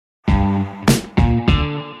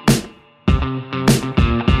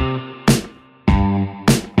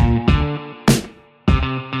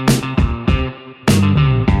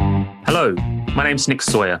name's Nick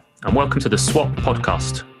Sawyer, and welcome to the Swap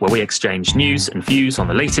Podcast, where we exchange news and views on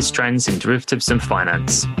the latest trends in derivatives and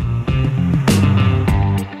finance.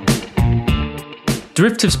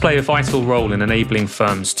 Derivatives play a vital role in enabling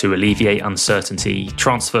firms to alleviate uncertainty,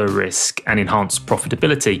 transfer risk, and enhance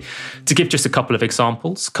profitability. To give just a couple of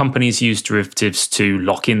examples, companies use derivatives to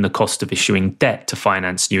lock in the cost of issuing debt to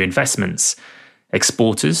finance new investments.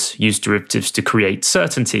 Exporters use derivatives to create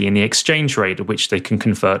certainty in the exchange rate at which they can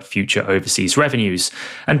convert future overseas revenues.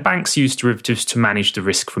 And banks use derivatives to manage the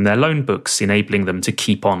risk from their loan books, enabling them to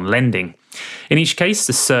keep on lending. In each case,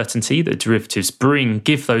 the certainty that derivatives bring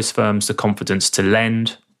give those firms the confidence to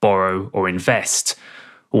lend, borrow, or invest,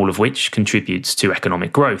 all of which contributes to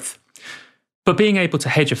economic growth. But being able to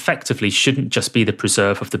hedge effectively shouldn't just be the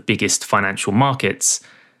preserve of the biggest financial markets.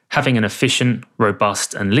 Having an efficient,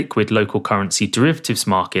 robust, and liquid local currency derivatives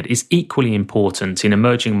market is equally important in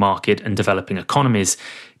emerging market and developing economies,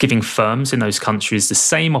 giving firms in those countries the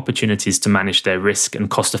same opportunities to manage their risk and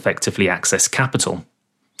cost-effectively access capital.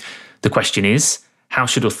 The question is, how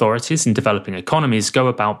should authorities in developing economies go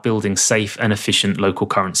about building safe and efficient local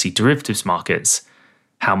currency derivatives markets?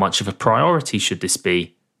 How much of a priority should this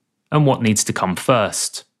be? And what needs to come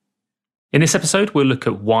first? In this episode, we'll look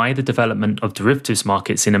at why the development of derivatives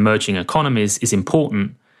markets in emerging economies is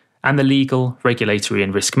important and the legal, regulatory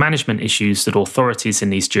and risk management issues that authorities in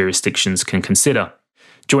these jurisdictions can consider.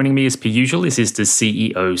 Joining me as per usual is ISDA's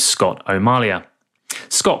CEO, Scott Omalia.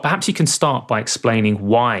 Scott, perhaps you can start by explaining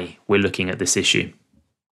why we're looking at this issue.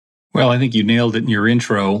 Well, I think you nailed it in your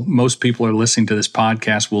intro. Most people who are listening to this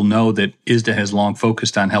podcast will know that ISDA has long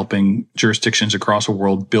focused on helping jurisdictions across the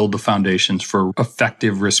world build the foundations for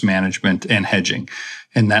effective risk management and hedging.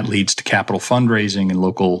 And that leads to capital fundraising and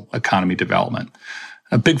local economy development.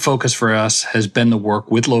 A big focus for us has been the work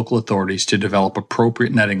with local authorities to develop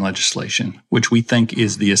appropriate netting legislation, which we think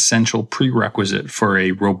is the essential prerequisite for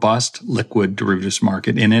a robust, liquid derivatives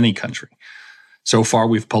market in any country. So far,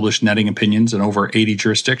 we've published netting opinions in over 80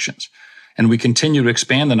 jurisdictions, and we continue to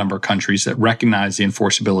expand the number of countries that recognize the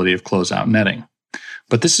enforceability of closeout netting.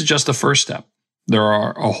 But this is just the first step. There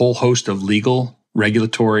are a whole host of legal,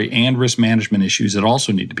 regulatory, and risk management issues that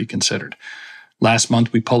also need to be considered. Last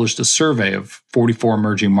month, we published a survey of 44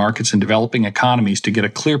 emerging markets and developing economies to get a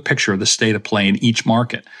clear picture of the state of play in each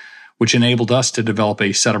market, which enabled us to develop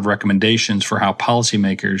a set of recommendations for how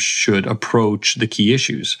policymakers should approach the key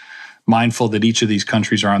issues, mindful that each of these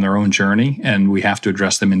countries are on their own journey and we have to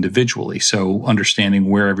address them individually. So understanding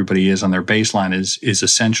where everybody is on their baseline is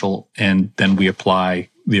essential, and then we apply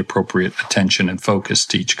the appropriate attention and focus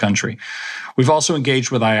to each country. We've also engaged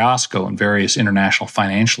with IOSCO and various international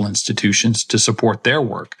financial institutions to support their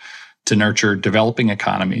work to nurture developing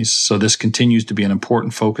economies. So this continues to be an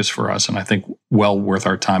important focus for us, and I think well worth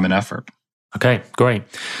our time and effort. Okay, great.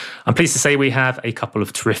 I'm pleased to say we have a couple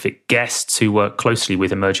of terrific guests who work closely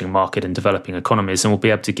with emerging market and developing economies and will be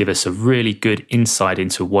able to give us a really good insight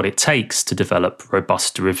into what it takes to develop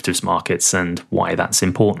robust derivatives markets and why that's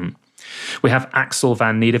important. We have Axel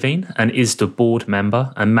van Nederveen, an ISDA board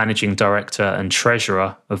member and managing director and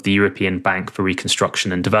treasurer of the European Bank for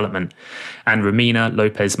Reconstruction and Development, and Romina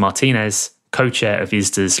Lopez Martinez, co-chair of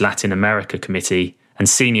ISDA's Latin America Committee and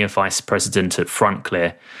senior vice president at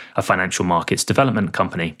FrontClear, a financial markets development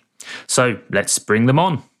company. So let's bring them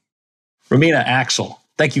on. Romina, Axel,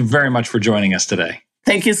 thank you very much for joining us today.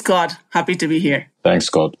 Thank you, Scott. Happy to be here. Thanks,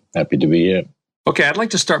 Scott. Happy to be here. Okay, I'd like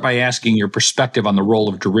to start by asking your perspective on the role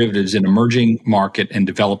of derivatives in emerging market and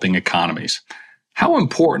developing economies. How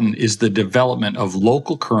important is the development of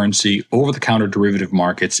local currency over-the-counter derivative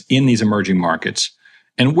markets in these emerging markets?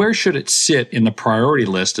 And where should it sit in the priority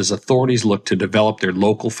list as authorities look to develop their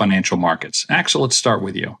local financial markets? Axel, let's start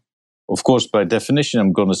with you. Of course, by definition,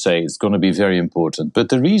 I'm going to say it's going to be very important. But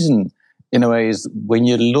the reason, in a way, is when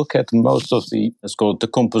you look at most of the, let's call it the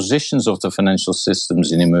compositions of the financial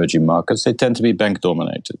systems in emerging markets, they tend to be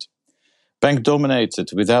bank-dominated. Bank-dominated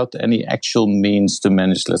without any actual means to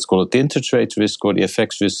manage, let's call it the interest rate risk or the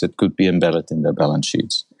FX risk that could be embedded in their balance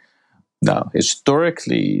sheets. Now,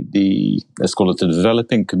 historically, let's call it the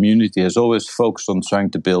developing community has always focused on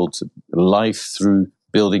trying to build life through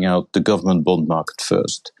building out the government bond market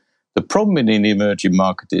first. The problem in the emerging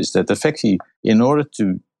market is that effectively, in order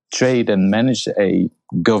to trade and manage a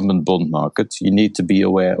government bond market, you need to be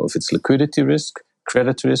aware of its liquidity risk,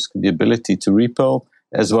 credit risk, the ability to repo,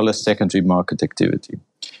 as well as secondary market activity.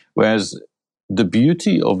 Whereas the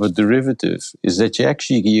beauty of a derivative is that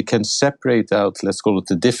you can separate out, let's call it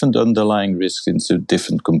the different underlying risks into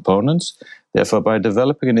different components. Therefore, by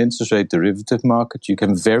developing an interest rate derivative market, you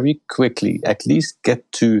can very quickly at least get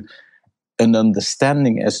to an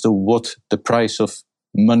understanding as to what the price of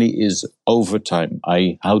money is over time,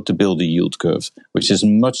 i.e. how to build a yield curve, which is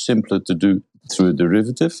much simpler to do through a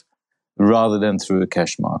derivative rather than through a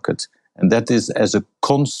cash market. And that is, as a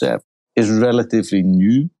concept, is relatively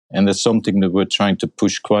new, and that's something that we're trying to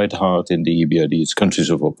push quite hard in the EBRD, its countries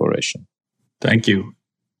of operation. Thank you.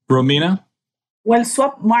 Romina? Well,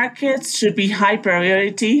 swap markets should be high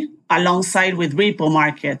priority alongside with repo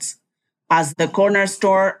markets as the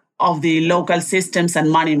cornerstone of the local systems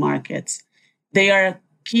and money markets. They are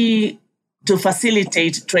key to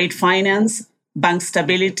facilitate trade finance, bank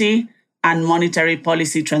stability, and monetary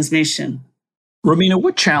policy transmission. Romina,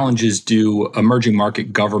 what challenges do emerging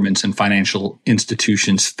market governments and financial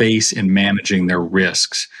institutions face in managing their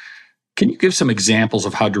risks? Can you give some examples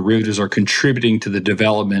of how derivatives are contributing to the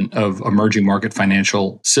development of emerging market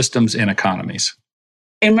financial systems and economies?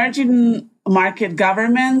 Emerging market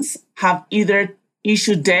governments have either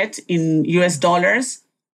issued debt in US dollars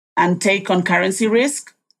and take on currency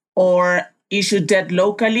risk, or issue debt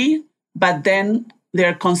locally, but then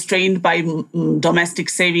they're constrained by domestic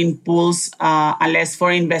saving pools unless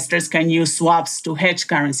foreign investors can use swaps to hedge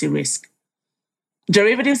currency risk.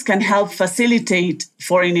 Derivatives can help facilitate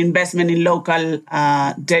foreign investment in local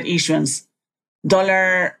debt issuance.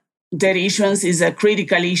 Dollar debt issuance is a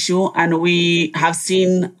critical issue, and we have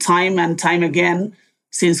seen time and time again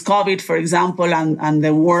since COVID, for example, and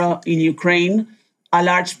the war in Ukraine, a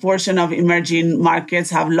large portion of emerging markets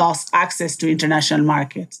have lost access to international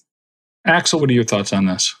markets. Axel, what are your thoughts on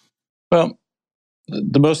this? Well,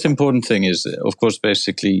 the most important thing is, of course,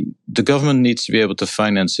 basically, the government needs to be able to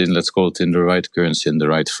finance in, let's call it, in the right currency, in the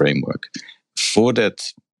right framework. For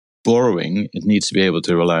that borrowing, it needs to be able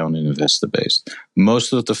to rely on an investor base.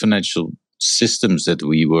 Most of the financial systems that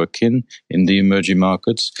we work in the emerging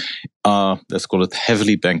markets are, let's call it,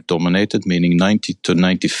 heavily bank dominated, meaning 90 to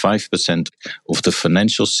 95% of the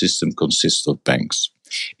financial system consists of banks.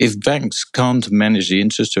 If banks can't manage the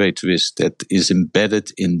interest rate risk that is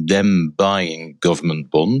embedded in them buying government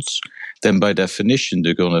bonds, then by definition,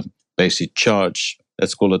 they're going to basically charge,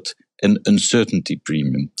 let's call it, an uncertainty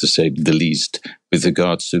premium, to say the least, with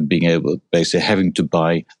regards to being able, basically having to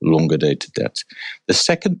buy longer dated debt. The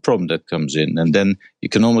second problem that comes in, and then you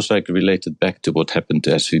can almost like relate it back to what happened to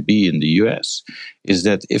SVB in the US, is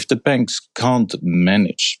that if the banks can't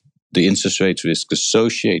manage the interest rate risk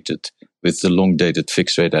associated with the long dated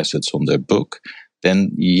fixed rate assets on their book,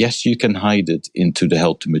 then yes, you can hide it into the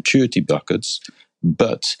held to maturity buckets,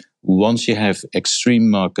 but once you have extreme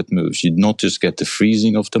market moves, you not just get the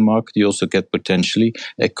freezing of the market, you also get potentially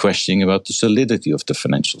a questioning about the solidity of the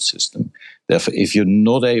financial system. Therefore, if you're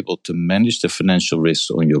not able to manage the financial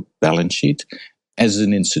risks on your balance sheet as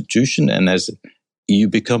an institution, and as you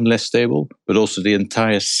become less stable, but also the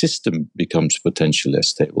entire system becomes potentially less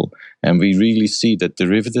stable. And we really see that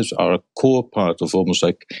derivatives are a core part of almost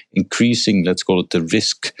like increasing, let's call it, the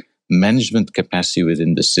risk management capacity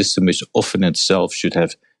within the system, which often itself should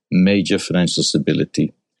have major financial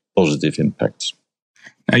stability positive impacts.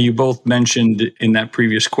 Now, you both mentioned in that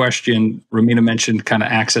previous question, Romina mentioned kind of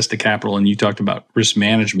access to capital, and you talked about risk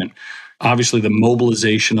management. Obviously, the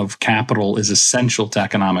mobilization of capital is essential to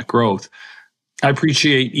economic growth. I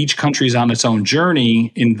appreciate each country's on its own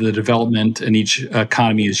journey in the development, and each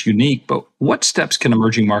economy is unique, but what steps can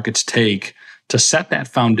emerging markets take to set that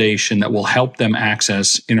foundation that will help them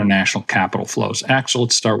access international capital flows? Axel,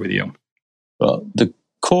 let's start with you. Well, the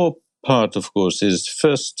core part, of course, is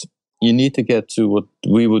first, you need to get to what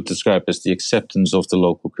we would describe as the acceptance of the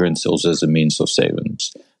local currency also as a means of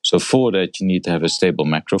savings. So for that, you need to have a stable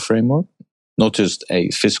macro framework, not just a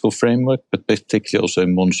fiscal framework, but particularly also a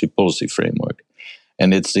monetary policy framework.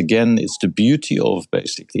 And it's the beauty of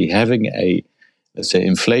basically having a, let's say,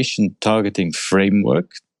 inflation targeting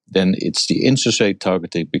framework. Then it's the interest rate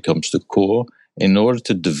targeting becomes the core. In order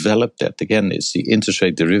to develop that, again, it's the interest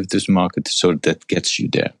rate derivatives market, so that gets you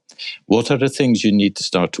there. What are the things you need to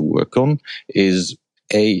start to work on is,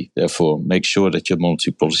 therefore, make sure that your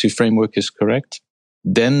monetary policy framework is correct.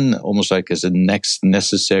 Then, almost like as a next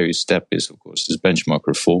necessary step is, of course, this benchmark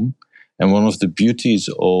reform. And one of the beauties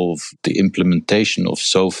of the implementation of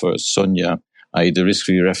SOFR, SONIA, i.e. the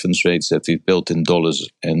risk-free reference rates that we've built in dollars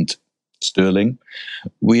and sterling,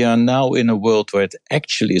 we are now in a world where it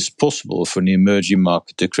actually is possible for an emerging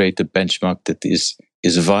market to create a benchmark that is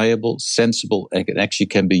viable, sensible, and actually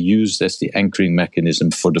can be used as the anchoring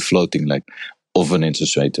mechanism for the floating leg of an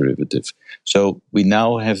interest rate derivative. So we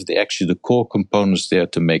now have the core components there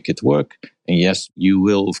to make it work. And yes, you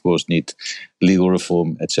will, of course, need legal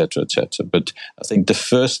reform, etc., etc. But I think the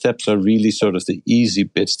first steps are really sort of the easy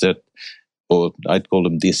bits or I'd call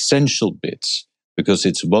them the essential bits, because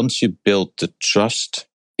it's once you build the trust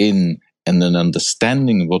in and an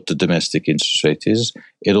understanding what the domestic interest rate is,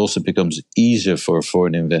 it also becomes easier for a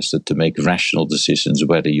foreign investor to make rational decisions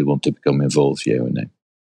whether you want to become involved, yeah or no.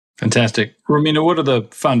 Fantastic. Romina, what are the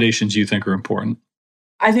foundations you think are important?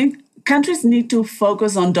 I think countries need to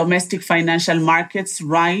focus on domestic financial markets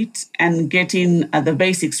right and getting the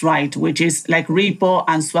basics right, which is like repo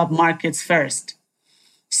and swap markets first.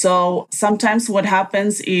 So sometimes what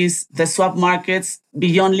happens is the swap markets,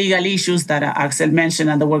 beyond legal issues that Axel mentioned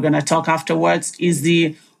and that we're going to talk afterwards, is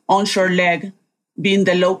the onshore leg, being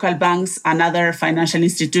the local banks and other financial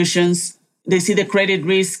institutions. They see the credit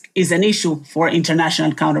risk is an issue for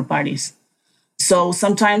international counterparties. So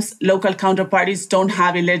sometimes local counterparties don't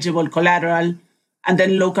have eligible collateral, and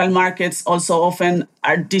then local markets also often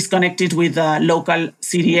are disconnected with local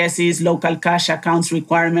CDSs, local cash accounts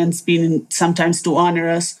requirements being sometimes too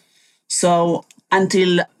onerous. So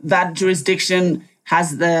until that jurisdiction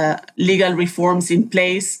has the legal reforms in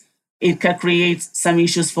place, it can create some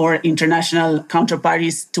issues for international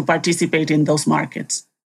counterparties to participate in those markets.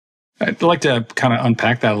 I'd like to kind of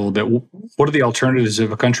unpack that a little bit. What are the alternatives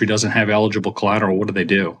if a country doesn't have eligible collateral? What do they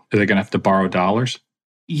do? Are they going to have to borrow dollars?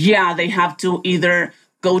 Yeah, they have to either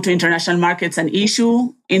go to international markets and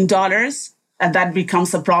issue in dollars, and that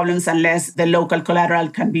becomes a problem unless the local collateral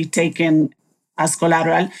can be taken as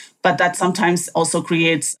collateral. But that sometimes also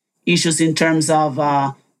creates issues in terms of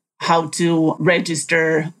how to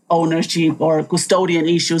register ownership or custodian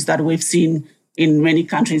issues that we've seen in many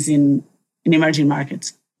countries in emerging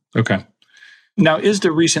markets. Okay. Now,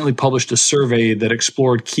 ISDA recently published a survey that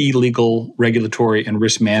explored key legal, regulatory, and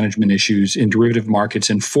risk management issues in derivative markets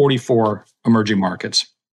in 44 emerging markets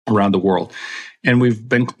around the world. And we've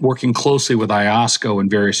been working closely with IOSCO and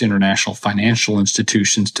various international financial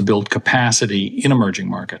institutions to build capacity in emerging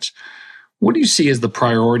markets. What do you see as the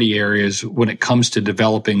priority areas when it comes to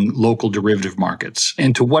developing local derivative markets?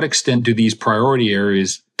 And to what extent do these priority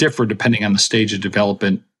areas differ depending on the stage of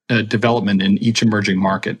development in each emerging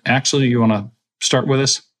market? Axel, you want to start with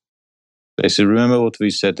us? So remember what we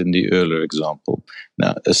said in the earlier example.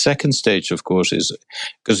 Now, a second stage, of course, is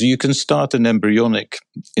because you can start an embryonic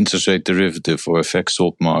interest rate derivative or FX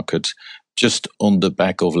swap market just on the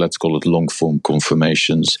back of, let's call it, long-form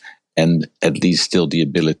confirmations, and at least still the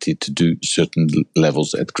ability to do certain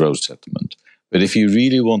levels at gross settlement. But if you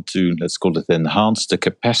really want to, let's call it, enhance the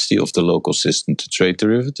capacity of the local system to trade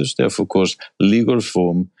derivatives, therefore, of course, legal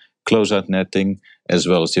reform, closeout netting, as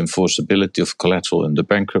well as the enforceability of collateral under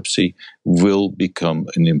bankruptcy will become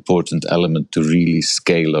an important element to really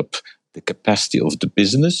scale up the capacity of the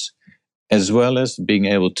business, as well as being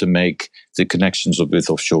able to make the connections with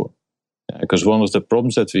offshore. Because one of the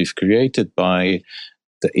problems that we've created by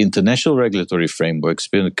the international regulatory frameworks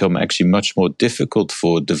become actually much more difficult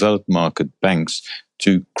for developed market banks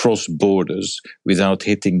to cross borders without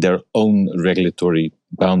hitting their own regulatory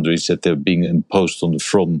boundaries that they're being imposed on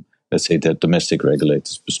from, let's say, their domestic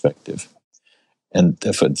regulators' perspective. And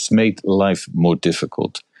therefore, it's made life more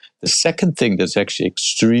difficult. The second thing that's actually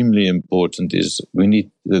extremely important is we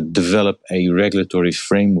need to develop a regulatory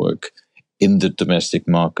framework in the domestic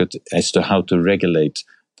market as to how to regulate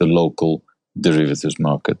the local derivatives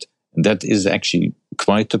market. And that is actually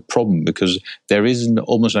quite a problem because there isn't,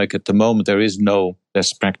 almost like at the moment, there is no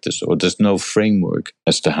best practice or there's no framework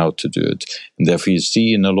as to how to do it. And therefore you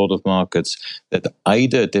see in a lot of markets that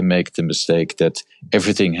either they make the mistake that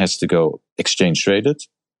everything has to go exchange traded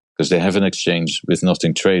because they have an exchange with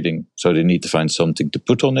nothing trading, so they need to find something to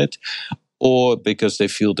put on it, or because they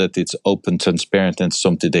feel that it's open, transparent, and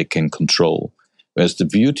something they can control. Whereas the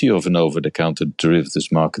beauty of an over-the-counter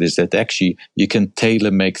derivatives market is that actually you can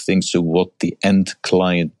tailor-make things to what the end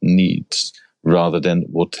client needs rather than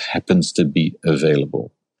what happens to be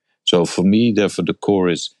available. So for me, therefore, the core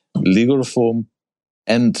is legal reform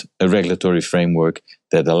and a regulatory framework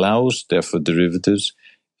that allows, therefore, derivatives,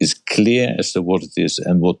 is clear as to what it is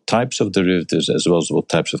and what types of derivatives as well as what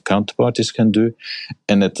types of counterparties can do.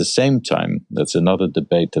 And at the same time, that's another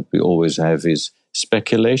debate that we always have, is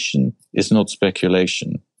speculation is not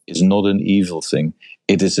speculation, is not an evil thing.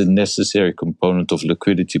 It is a necessary component of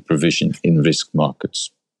liquidity provision in risk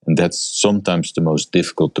markets. And that's sometimes the most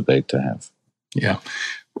difficult debate to have. Yeah.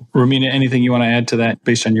 Romina, anything you want to add to that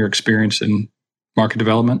based on your experience in market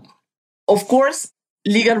development? Of course,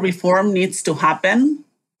 legal reform needs to happen.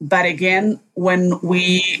 But again, when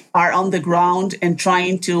we are on the ground and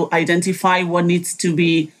trying to identify what needs to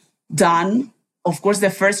be done, of course, the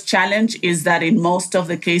first challenge is that in most of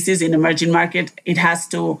the cases in emerging market, it has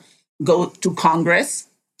to go to Congress.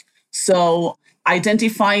 So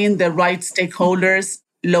identifying the right stakeholders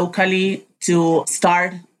locally to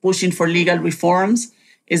start pushing for legal reforms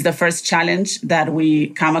is the first challenge that we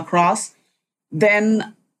come across.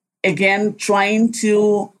 Then again, trying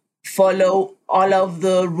to follow all of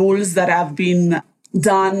the rules that have been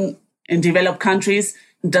done in developed countries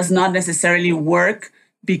does not necessarily work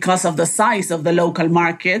because of the size of the local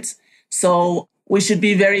markets. So we should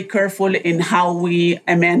be very careful in how we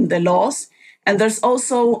amend the laws. And there's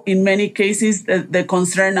also, in many cases, the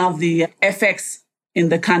concern of the FX in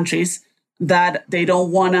the countries, that they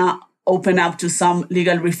don't want to open up to some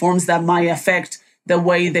legal reforms that might affect the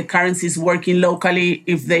way the currency is working locally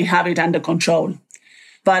if they have it under control.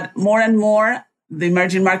 But more and more, the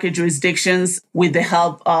emerging market jurisdictions, with the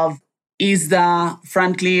help of ISDA,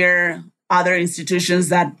 Frontclear, other institutions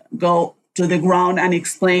that go to the ground and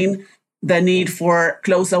explain the need for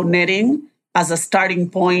close-out netting as a starting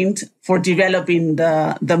point for developing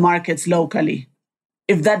the markets locally.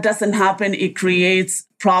 If that doesn't happen, it creates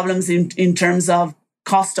problems in terms of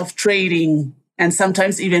cost of trading and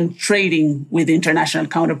sometimes even trading with international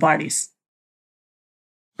counterparties.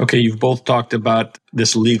 Okay, you've both talked about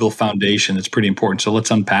this legal foundation. It's pretty important. So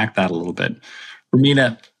let's unpack that a little bit.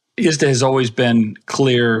 Romina, ISDA has always been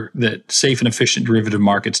clear that safe and efficient derivative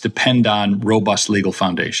markets depend on robust legal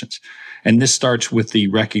foundations. And this starts with the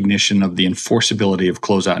recognition of the enforceability of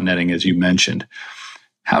closeout netting, as you mentioned.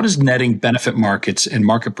 How does netting benefit markets and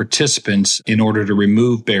market participants in order to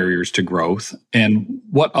remove barriers to growth? And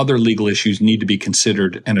what other legal issues need to be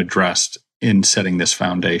considered and addressed in setting this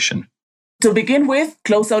foundation? To begin with,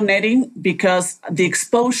 close-out netting, because the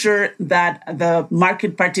exposure that the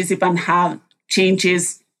market participants have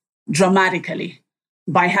changes dramatically.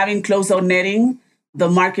 By having close-out netting, the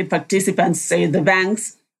market participants, say the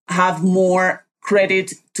banks, have more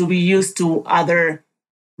credit to be used to other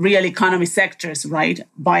real economy sectors, right?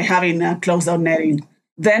 By having a close-out netting.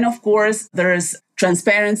 Then, of course, there's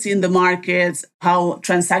transparency in the markets, how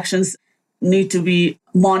transactions need to be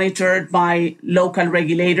monitored by local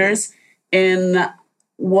regulators. And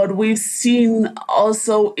what we've seen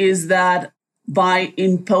also is that by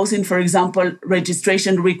imposing, for example,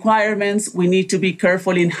 registration requirements, we need to be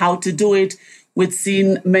careful in how to do it. We've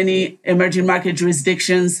seen many emerging market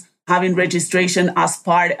jurisdictions having registration as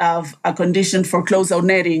part of a condition for close-out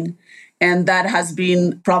netting. And that has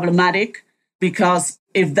been problematic because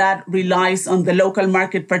if that relies on the local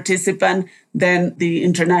market participant, then the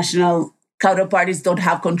international counterparties don't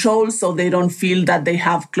have control, so they don't feel that they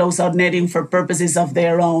have close-out netting for purposes of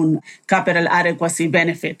their own capital adequacy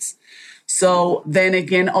benefits. So then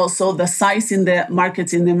again, also the size in the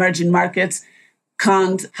markets, in the emerging markets,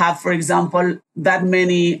 can't have, for example, that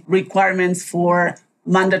many requirements for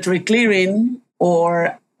mandatory clearing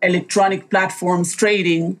or electronic platforms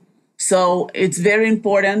trading. So it's very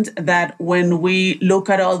important that when we look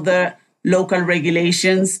at all the local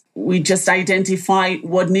regulations, we just identify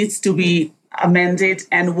what needs to be amended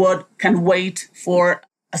and what can wait for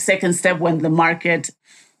a second step when the market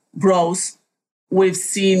grows. We've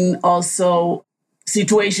seen also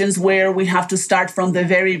situations where we have to start from the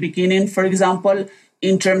very beginning, for example,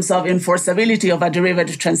 in terms of enforceability of a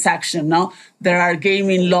derivative transaction. Now, there are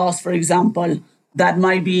gaming laws, for example, that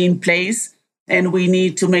might be in place, and we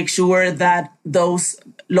need to make sure that those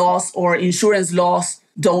laws or insurance laws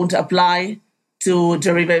don't apply to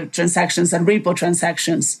derivative transactions and repo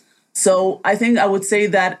transactions. So I think I would say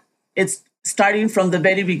that it's starting from the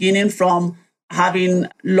very beginning, from having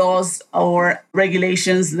laws or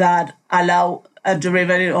regulations that allow a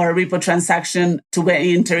derivative or a repo transaction to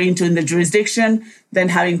enter into in the jurisdiction, then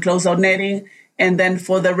having close-out netting, and then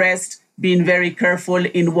for the rest, being very careful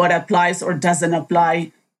in what applies or doesn't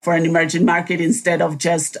apply for an emerging market instead of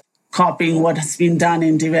just copying what has been done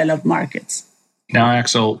in developed markets. Now,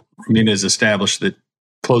 Axel, Romina has established that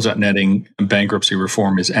closeout netting and bankruptcy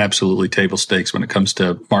reform is absolutely table stakes when it comes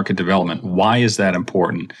to market development. Why is that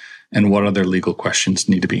important? And what other legal questions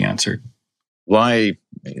need to be answered? Why,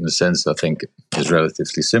 in a sense, I think is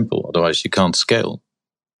relatively simple. Otherwise, you can't scale.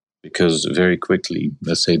 Because very quickly,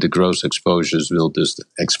 let's say the gross exposures will just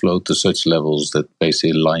explode to such levels that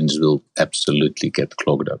basically lines will absolutely get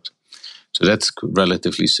clogged up. So that's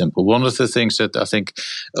relatively simple. One of the things that I think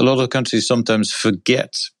a lot of countries sometimes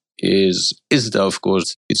forget is that, of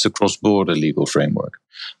course, it's a cross-border legal framework.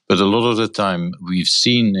 But a lot of the time, we've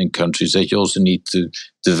seen in countries that you also need to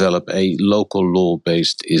develop a local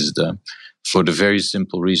law-based ISDA for the very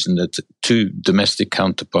simple reason that two domestic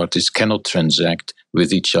counterparties cannot transact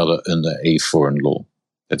with each other under a foreign law.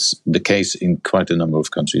 That's the case in quite a number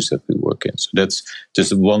of countries that we work in. So that's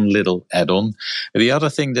just one little add-on. The other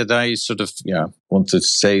thing that I want to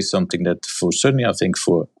say something that certainly I think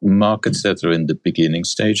for markets that are in the beginning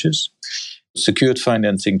stages, secured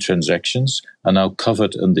financing transactions are now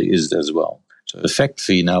covered under ISDA as well. So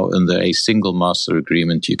effectively now under a single master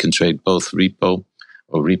agreement, you can trade both repo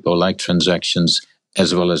or repo-like transactions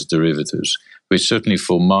as well as derivatives, which certainly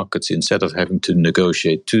for markets, instead of having to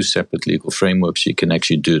negotiate two separate legal frameworks, you can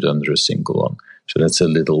actually do it under a single one. So that's a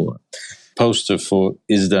little poster for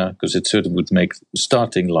ISDA, because it certainly would make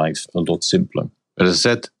starting life a lot simpler. But as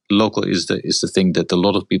I said, local ISDA is the thing that a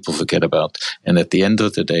lot of people forget about. And at the end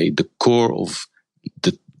of the day, the core of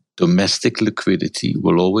the domestic liquidity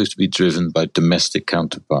will always be driven by domestic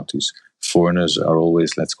counterparties. Foreigners are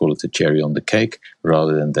always, let's call it the cherry on the cake,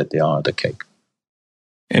 rather than that they are the cake.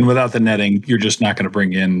 And without the netting, you're just not going to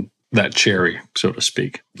bring in that cherry, so to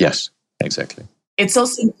speak. Yes, exactly. It's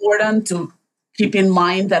also important to keep in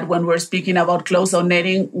mind that when we're speaking about close-out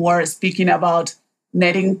netting, we're speaking about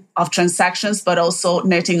netting of transactions, but also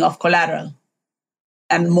netting of collateral.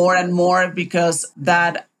 And more, because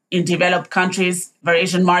that in developed countries,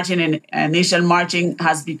 variation margin and initial margin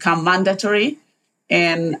has become mandatory.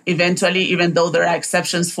 And eventually, even though there are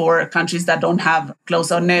exceptions for countries that don't have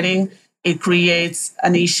close-out netting, it creates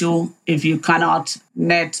an issue if you cannot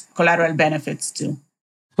net collateral benefits too.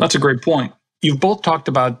 That's a great point. You've both talked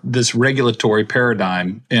about this regulatory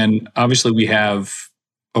paradigm, and obviously we have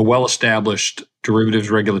a well-established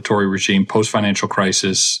derivatives regulatory regime post-financial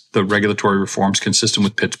crisis. The regulatory reforms consistent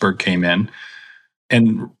with Pittsburgh came in.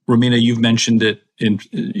 And Romina, you've mentioned it in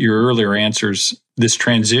your earlier answers, this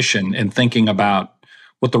transition and thinking about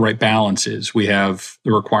what the right balance is. We have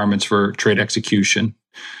the requirements for trade execution.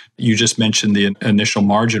 You just mentioned the initial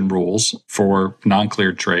margin rules for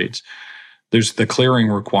non-cleared trades. There's the clearing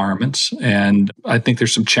requirements, and I think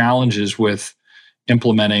there's some challenges with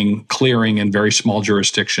implementing clearing in very small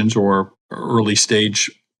jurisdictions or early stage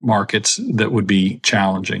markets that would be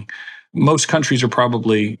challenging. Most countries are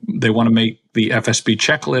probably, they want to make the FSB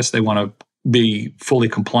checklist. They want to be fully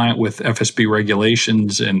compliant with FSB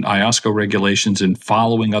regulations and IOSCO regulations and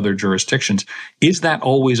following other jurisdictions. Is that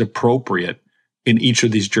always appropriate in each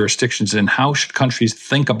of these jurisdictions? And how should countries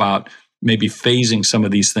think about maybe phasing some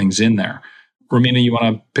of these things in there? Romina, you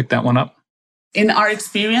want to pick that one up? In our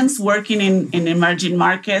experience working in emerging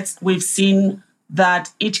markets, we've seen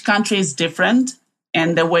that each country is different,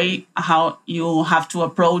 and the way how you have to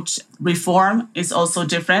approach reform is also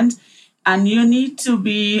different. And you need to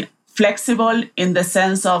be flexible in the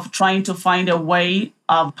sense of trying to find a way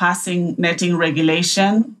of passing netting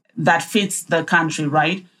regulation that fits the country,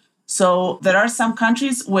 right? So there are some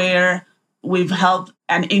countries where we've helped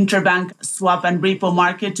an interbank swap and repo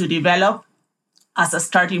market to develop as a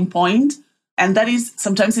starting point. And that is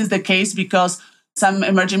sometimes is the case because some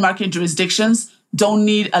emerging market jurisdictions don't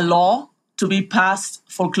need a law to be passed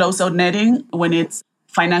for close-out netting when it's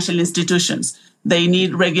financial institutions. They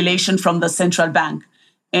need regulation from the central bank.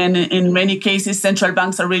 And in many cases, central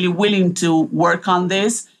banks are really willing to work on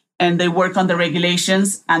this, and they work on the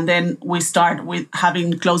regulations. And then we start with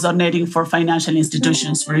having close-out netting for financial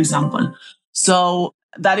institutions, for example. So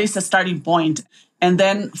that is a starting point. And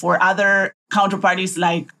then for other counterparties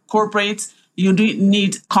like corporates, you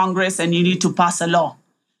need Congress and you need to pass a law.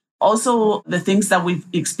 Also, the things that we've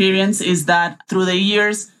experienced is that through the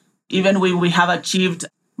years, even when we have achieved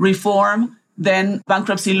reform, then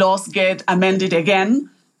bankruptcy laws get amended again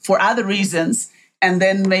for other reasons. And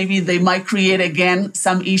then maybe they might create again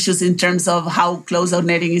some issues in terms of how close-out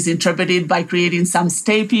netting is interpreted by creating some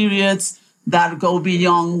stay periods that go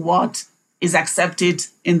beyond what is accepted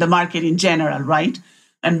in the market in general, right?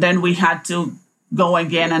 And then we had to go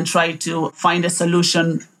again and try to find a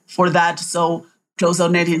solution for that. So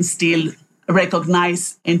close-out netting still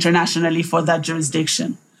recognized internationally for that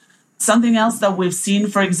jurisdiction. Something else that we've seen,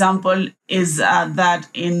 for example, is that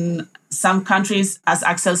in some countries, as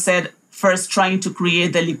Axel said, first trying to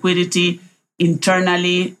create the liquidity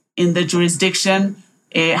internally in the jurisdiction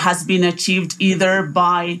has been achieved either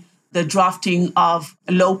by the drafting of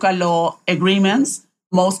local law agreements,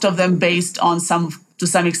 most of them based on to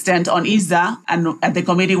some extent on ISDA. And at the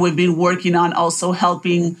committee, we've been working on also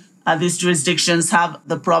helping these jurisdictions have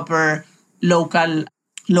the proper local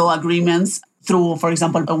law agreements through, for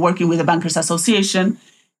example, working with the Bankers Association.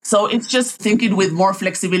 So it's just thinking with more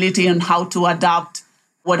flexibility on how to adapt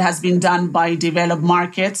what has been done by developed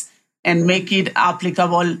markets and make it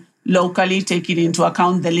applicable locally, taking into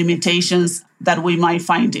account the limitations that we might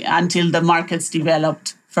find until the markets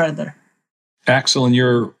developed further. Axel, in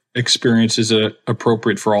your experience, is it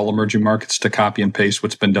appropriate for all emerging markets to copy and paste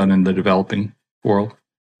what's been done in the developing world?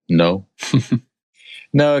 No.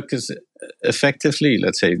 No, because effectively,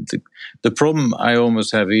 let's say, the problem I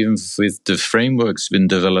almost have even with the frameworks been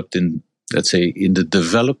developed in, let's say, in the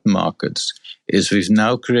developed markets, is we've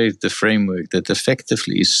now created the framework that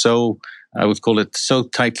effectively is so, I would call it so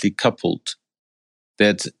tightly coupled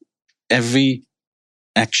that every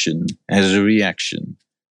action has a reaction,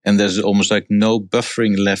 and there's almost like no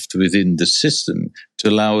buffering left within the system to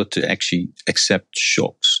allow it to actually accept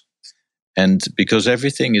shocks. And because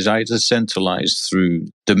everything is either centralized through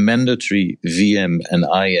the mandatory VM and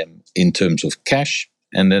IM in terms of cash,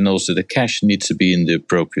 and then also the cash needs to be in the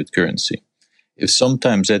appropriate currency. If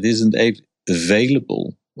sometimes that isn't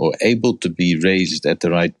available or able to be raised at the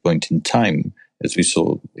right point in time, as we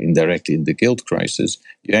saw indirectly in the gilt crisis,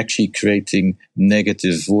 you're actually creating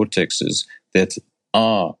negative vortexes that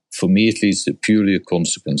are, for me at least, purely a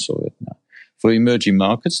consequence of it now. For emerging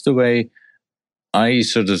markets, the way I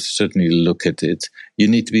sort of certainly look at it, you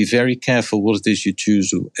need to be very careful what it is you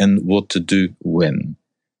choose and what to do when.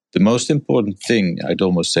 The most important thing, I'd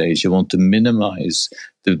almost say, is you want to minimize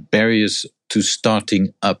the barriers to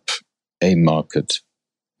starting up a market.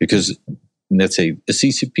 Because, let's say, a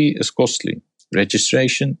CCP is costly.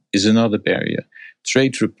 Registration is another barrier.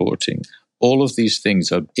 Trade reporting, all of these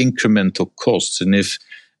things are incremental costs. And if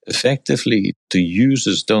effectively the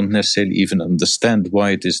users don't necessarily even understand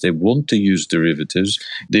why it is they want to use derivatives,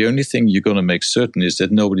 the only thing you're going to make certain is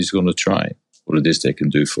that nobody's going to try what it is they can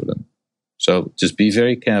do for them. So just be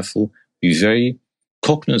very careful, be very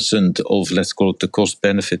cognizant of, let's call it, the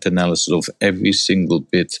cost-benefit analysis of every single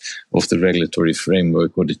bit of the regulatory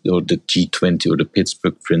framework or the G20 or the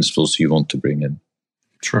Pittsburgh principles you want to bring in.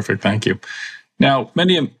 Terrific. Thank you. Now,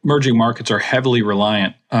 many emerging markets are heavily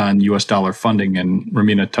reliant on U.S. dollar funding, and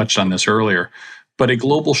Romina touched on this earlier. But a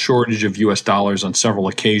global shortage of U.S. dollars on several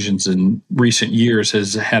occasions in recent years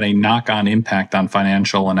has had a knock-on impact on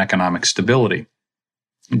financial and economic stability.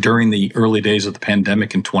 During the early days of the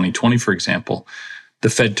pandemic in 2020, for example, the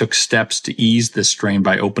Fed took steps to ease this strain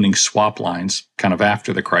by opening swap lines kind of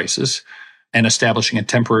after the crisis and establishing a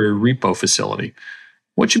temporary repo facility.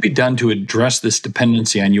 What should be done to address this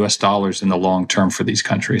dependency on U.S. dollars in the long term for these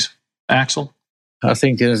countries? Axel? I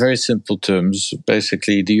think in very simple terms,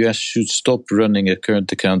 basically the US should stop running a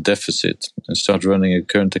current account deficit and start running a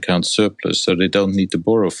current account surplus so they don't need to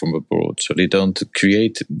borrow from abroad, so they don't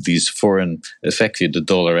create these foreign, effectively the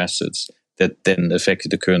dollar assets that then effectively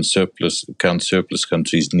the current surplus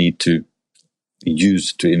countries need to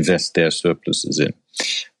use to invest their surpluses in.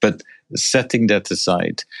 But setting that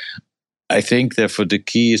aside, I think therefore the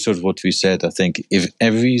key is sort of what we said. I think if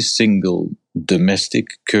every single domestic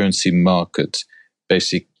currency market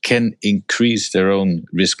basically can increase their own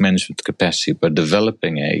risk management capacity by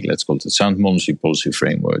developing a, let's call it a sound monetary policy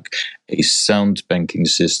framework, a sound banking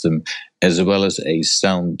system, as well as a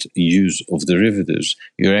sound use of derivatives,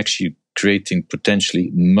 you're actually creating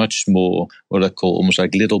potentially much more what I call almost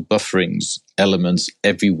like little bufferings elements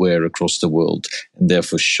everywhere across the world. And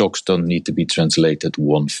therefore shocks don't need to be translated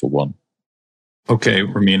one for one. Okay,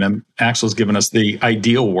 Romina, Axel's given us the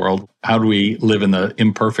ideal world. How do we live in the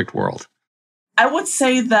imperfect world? I would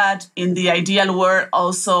say that in the ideal world,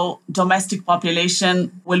 also domestic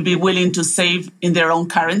population will be willing to save in their own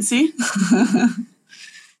currency.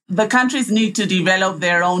 The countries need to develop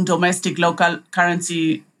their own domestic local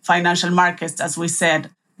currency financial markets, as we said.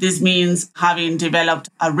 This means having developed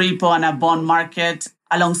a repo and a bond market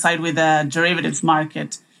alongside with a derivatives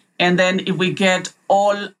market. And then if we get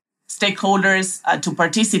all stakeholders to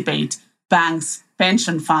participate, banks,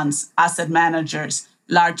 pension funds, asset managers,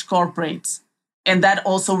 large corporates, and that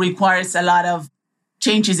also requires a lot of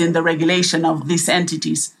changes in the regulation of these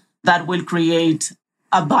entities that will create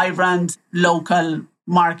a vibrant local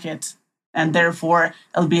market, and therefore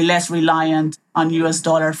it'll be less reliant on US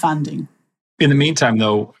dollar funding. In the meantime,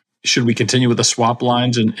 though, should we continue with the swap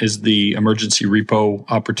lines, and is the emergency repo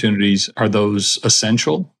opportunities, are those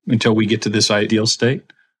essential until we get to this ideal state?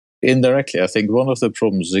 Indirectly, I think one of the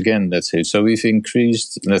problems, again, let's say, so we've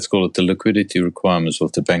increased, let's call it the liquidity requirements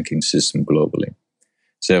of the banking system globally.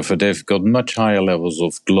 So therefore, they've got much higher levels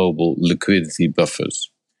of global liquidity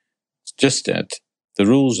buffers. It's just that the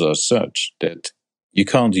rules are such that you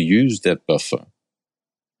can't use that buffer,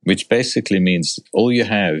 which basically means all you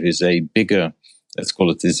have is a bigger, let's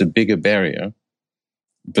call it, is a bigger barrier,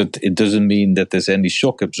 but it doesn't mean that there's any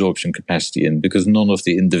shock absorption capacity in, because none of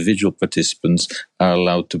the individual participants are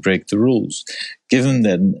allowed to break the rules. Given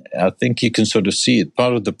then, I think you can sort of see it.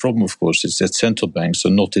 Part of the problem, of course, is that central banks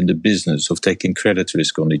are not in the business of taking credit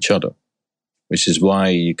risk on each other, which is why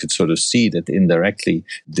you could sort of see that indirectly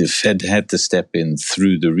the Fed had to step in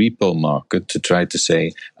through the repo market to try to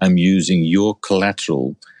say, I'm using your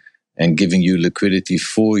collateral and giving you liquidity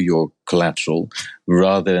for your collateral,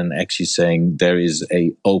 rather than actually saying there is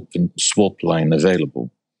a open swap line available.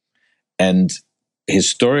 And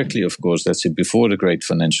historically, of course, let's say before the great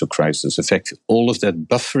financial crisis, in fact, all of that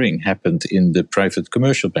buffering happened in the private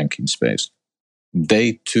commercial banking space.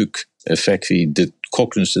 they took effectively the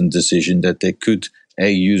Cognizant decision that they could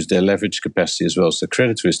use their leverage capacity as well as the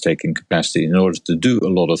credit risk-taking capacity in order to do a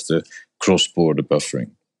lot of the cross-border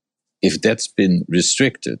buffering. If that's been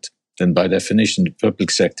restricted, then by definition, the public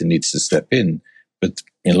sector needs to step in. But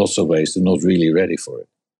in lots of ways, they're not really ready for it.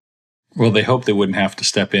 Well, they hope they wouldn't have to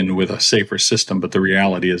step in with a safer system, but the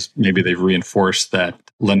reality is maybe they've reinforced that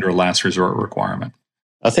lender last resort requirement.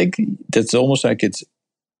 I think that's almost like it's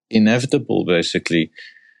inevitable, basically.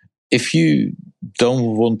 If you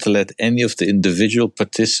don't want to let any of the individual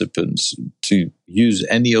participants to use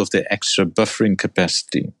any of the extra buffering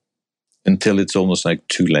capacity until it's almost like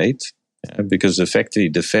too late, because effectively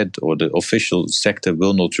the Fed or the official sector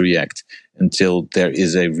will not react until there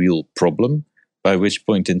is a real problem, by which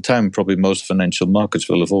point in time probably most financial markets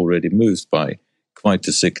will have already moved by quite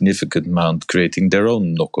a significant amount, creating their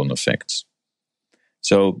own knock-on effects.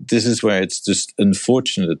 So this is where it's just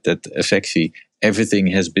unfortunate that effectively everything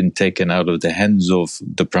has been taken out of the hands of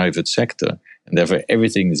the private sector, and therefore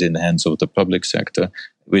everything is in the hands of the public sector,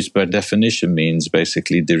 which by definition means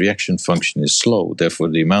basically the reaction function is slow. Therefore,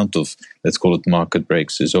 the amount of, let's call it market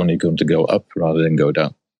breaks, is only going to go up rather than go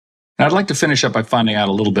down. I'd like to finish up by finding out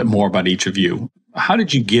a little bit more about each of you. How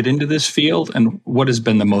did you get into this field, and what has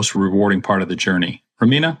been the most rewarding part of the journey?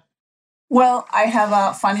 Romina? Well, I have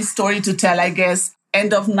a funny story to tell, I guess.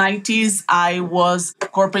 End of 90s, I was a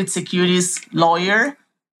corporate securities lawyer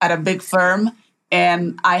at a big firm,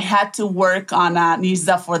 and I had to work on an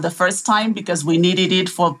ISDA for the first time because we needed it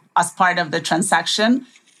as part of the transaction.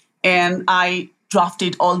 And I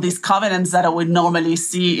drafted all these covenants that I would normally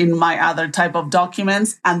see in my other type of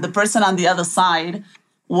documents. And the person on the other side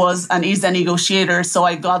was an ISDA negotiator. So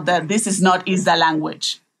I got that this is not ISDA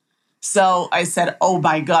language. So I said, oh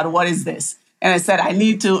my God, what is this? And I said,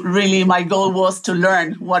 my goal was to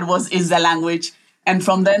learn what was ISDA language. And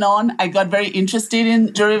from then on, I got very interested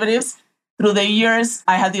in derivatives. Through the years,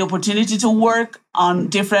 I had the opportunity to work on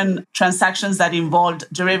different transactions that involved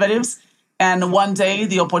derivatives. And one day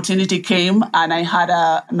the opportunity came and I had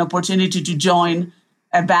an opportunity to join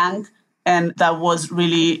a bank. And that was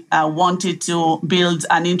really wanted to build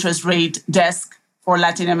an interest rate desk for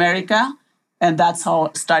Latin America. And that's how I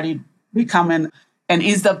started becoming an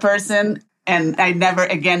ISDA person. And I never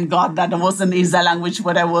again got that it wasn't ISDA language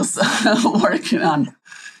what I was working on.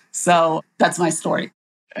 So that's my story.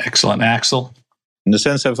 Excellent. Axel? In the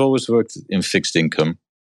sense, I've always worked in fixed income.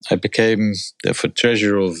 I became, therefore,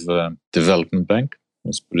 treasurer of Development Bank,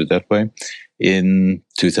 let's put it that way, in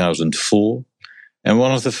 2004. And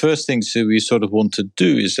one of the first things that we sort of want to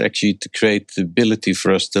do is actually to create the ability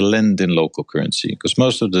for us to lend in local currency. Because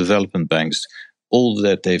most of the development banks, all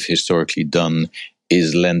that they've historically done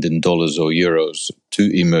is lend in dollars or euros to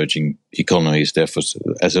emerging economies. Therefore,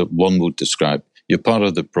 as one would describe, you're part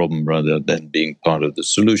of the problem rather than being part of the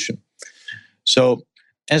solution. So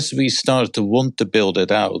as we start to want to build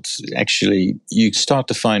it out, actually, you start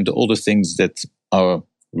to find all the things that are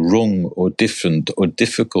wrong or different or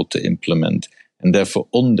difficult to implement. And therefore,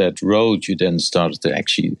 on that road, you then start to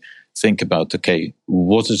actually think about, okay,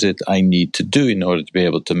 what is it I need to do in order to be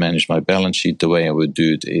able to manage my balance sheet the way I would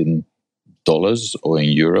do it in dollars or in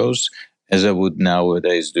euros, as I would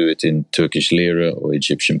nowadays do it in Turkish lira or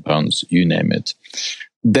Egyptian pounds, you name it.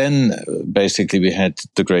 Then basically we had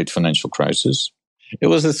the great financial crisis. It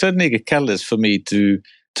was certainly a catalyst for me to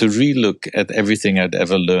relook at everything I'd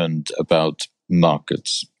ever learned about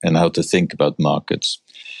markets and how to think about markets.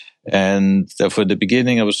 And therefore, at the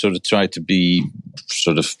beginning, I was sort of trying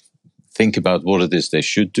to think about what it is they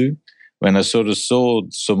should do. When I sort of saw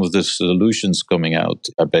some of the solutions coming out,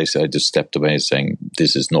 I just stepped away saying,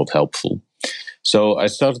 this is not helpful. So I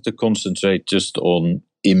started to concentrate just on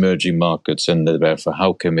emerging markets and therefore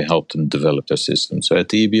how can we help them develop their systems. So at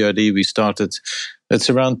the EBRD, we started,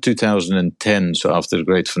 that's around 2010, so after the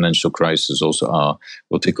great financial crisis, also our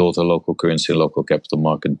what we call the Local Currency and Local Capital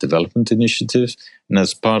Market Development Initiative. And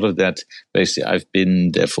as part of that, basically I've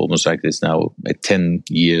been there for almost like this now, a 10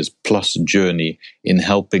 years plus journey in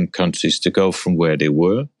helping countries to go from where they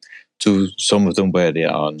were to some of them where they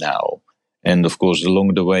are now. And of course,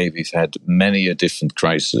 along the way, we've had many a different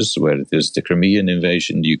crises, whether it is the Crimean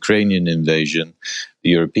invasion, the Ukrainian invasion, the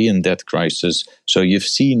European debt crisis. So you've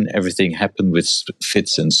seen everything happen with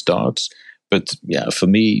fits and starts. But yeah, for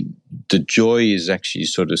me, the joy is actually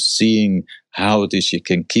sort of seeing how it is you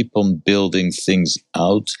can keep on building things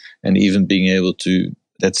out and even being able to,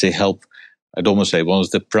 let's say, help. I'd almost say one of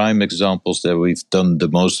the prime examples that we've done the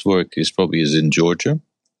most work is in Georgia.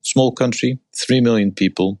 Small country, 3 million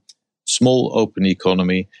people. Small open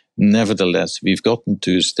economy, Nevertheless, we've gotten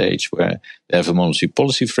to a stage where they have a monetary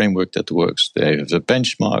policy framework that works. They have a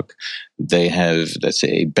benchmark. They have, let's say,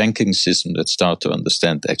 a banking system that starts to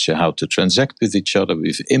understand actually how to transact with each other.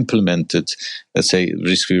 We've implemented, let's say,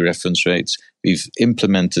 risk-free reference rates. We've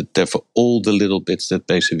implemented, therefore, all the little bits that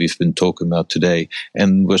basically we've been talking about today.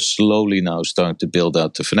 And we're slowly now starting to build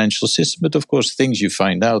out the financial system. But of course, things you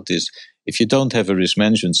find out is if you don't have a risk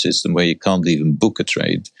management system where you can't even book a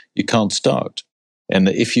trade, you can't start. And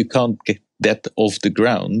if you can't get that off the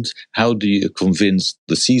ground, how do you convince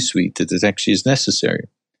the C-suite that it actually is necessary?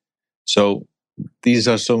 So these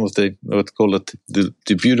are some of the, what call it,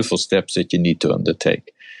 the beautiful steps that you need to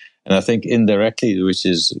undertake. And I think indirectly, which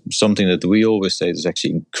is something that we always say is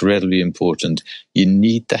actually incredibly important, you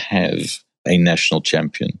need to have a national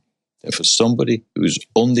champion. For somebody who's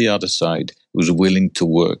on the other side, who's willing to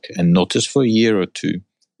work, and not just for a year or two,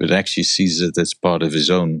 but actually sees it as part of his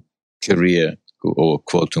own career or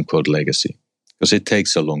quote-unquote legacy, because it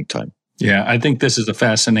takes a long time. Yeah, I think this is a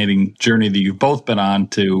fascinating journey that you've both been on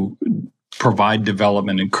to provide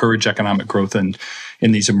development, encourage economic growth in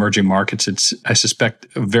these emerging markets. It's, I suspect,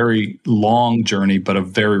 a very long journey, but a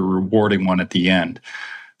very rewarding one at the end.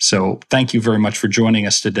 So thank you very much for joining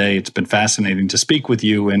us today. It's been fascinating to speak with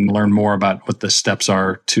you and learn more about what the steps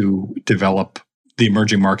are to develop the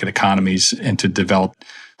emerging market economies and to develop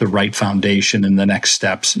the right foundation and the next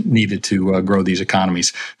steps needed to grow these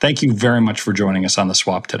economies. Thank you very much for joining us on The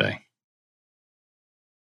Swap today.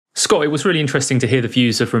 Scott, it was really interesting to hear the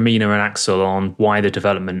views of Romina and Axel on why the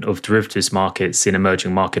development of derivatives markets in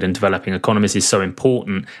emerging market and developing economies is so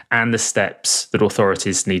important and the steps that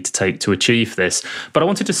authorities need to take to achieve this. But I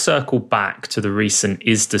wanted to circle back to the recent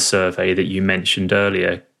ISDA survey that you mentioned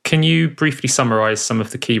earlier. Can you briefly summarize some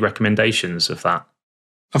of the key recommendations of that?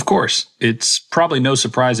 Of course. It's probably no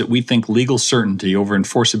surprise that we think legal certainty over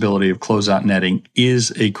enforceability of closeout netting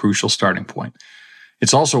is a crucial starting point.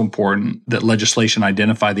 It's also important that legislation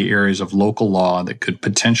identify the areas of local law that could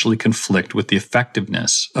potentially conflict with the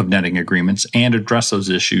effectiveness of netting agreements and address those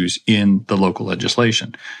issues in the local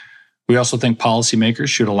legislation. We also think policymakers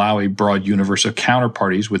should allow a broad universe of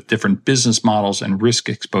counterparties with different business models and risk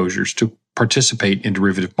exposures to participate in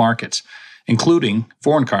derivative markets, including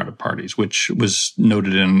foreign counterparties, which was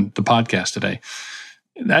noted in the podcast today.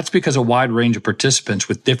 That's because a wide range of participants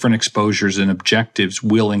with different exposures and objectives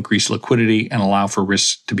will increase liquidity and allow for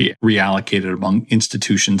risks to be reallocated among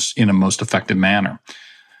institutions in a most effective manner.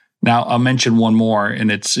 Now, I'll mention one more,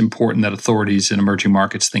 and it's important that authorities in emerging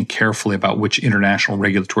markets think carefully about which international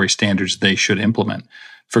regulatory standards they should implement.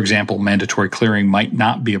 For example, mandatory clearing might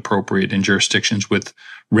not be appropriate in jurisdictions with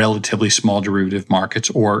relatively small derivative markets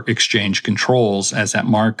or exchange controls, as that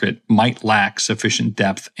market might lack sufficient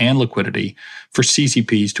depth and liquidity for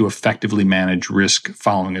CCPs to effectively manage risk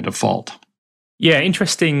following a default. Yeah,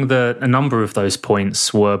 interesting that a number of those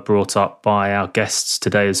points were brought up by our guests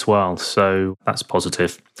today as well, so that's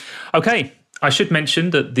positive. Okay. I should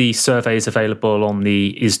mention that the survey is available on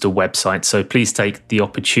the ISDA website, so please take the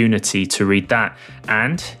opportunity to read that.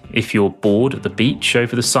 And if you're bored at the beach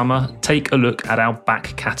over the summer, take a look at our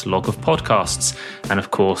back catalogue of podcasts. And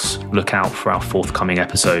of course, look out for our forthcoming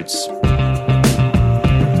episodes.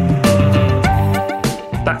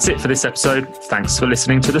 That's it for this episode. Thanks for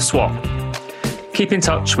listening to The Swap. Keep in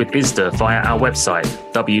touch with ISDA via our website,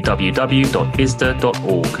 www.isda.org,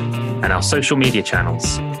 and our social media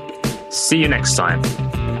channels. See you next time.